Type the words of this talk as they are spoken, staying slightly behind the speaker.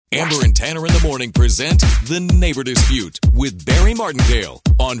Amber and Tanner in the morning present The Neighbor Dispute with Barry Martindale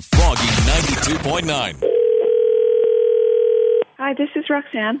on Froggy 92.9. Hi, this is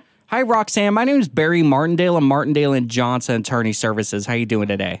Roxanne. Hi, Roxanne. My name is Barry Martindale of Martindale & Johnson Attorney Services. How you doing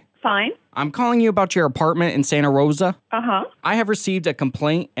today? Fine. I'm calling you about your apartment in Santa Rosa. Uh-huh. I have received a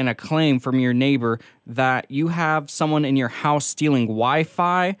complaint and a claim from your neighbor that you have someone in your house stealing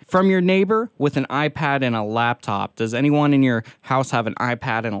Wi-Fi from your neighbor with an iPad and a laptop. Does anyone in your house have an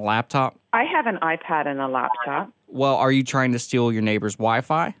iPad and a laptop? I have an iPad and a laptop. Well, are you trying to steal your neighbor's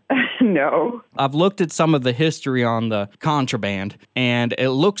Wi-Fi? No. I've looked at some of the history on the contraband, and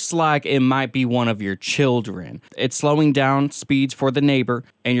it looks like it might be one of your children. It's slowing down speeds for the neighbor,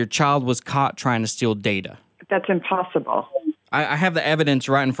 and your child was caught trying to steal data. That's impossible. I have the evidence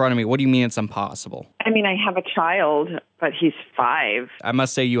right in front of me. What do you mean it's impossible? I mean, I have a child, but he's 5. I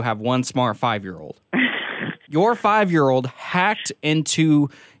must say you have one smart 5-year-old. Your 5-year-old hacked into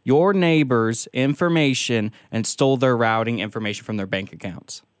your neighbor's information and stole their routing information from their bank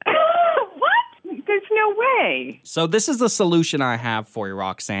accounts. What? There's no way. So this is the solution I have for you,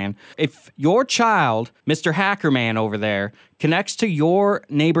 Roxanne. If your child, Mr. Hackerman over there, connects to your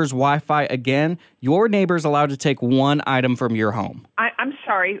neighbor's Wi-Fi again, your neighbor's allowed to take one item from your home. I'm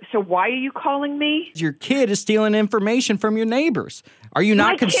sorry. So why are you calling me? Your kid is stealing information from your neighbors. Are you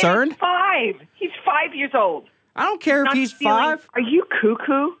not concerned? My kid is 5. He's 5 years old. I don't care if he's 5. Are you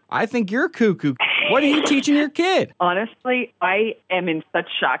cuckoo? I think you're cuckoo. What are you teaching your kid? Honestly, I am in such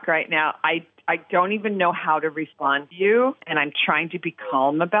shock right now. I don't even know how to respond to you, and I'm trying to be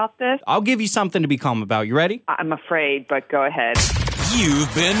calm about this. I'll give you something to be calm about. You ready? I'm afraid, but go ahead.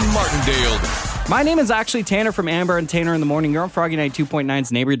 You've been Martindale. My name is actually Tanner from Amber and Tanner in the Morning. You're on Froggy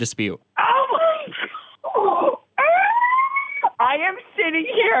 92.9's Neighbor Dispute. Oh, my God. I am sitting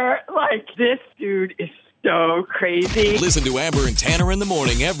here like this dude is so crazy. Listen to Amber and Tanner in the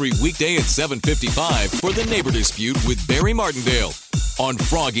morning every weekday at 7:55 for The Neighbor Dispute with Barry Martindale on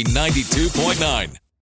Froggy 92.9.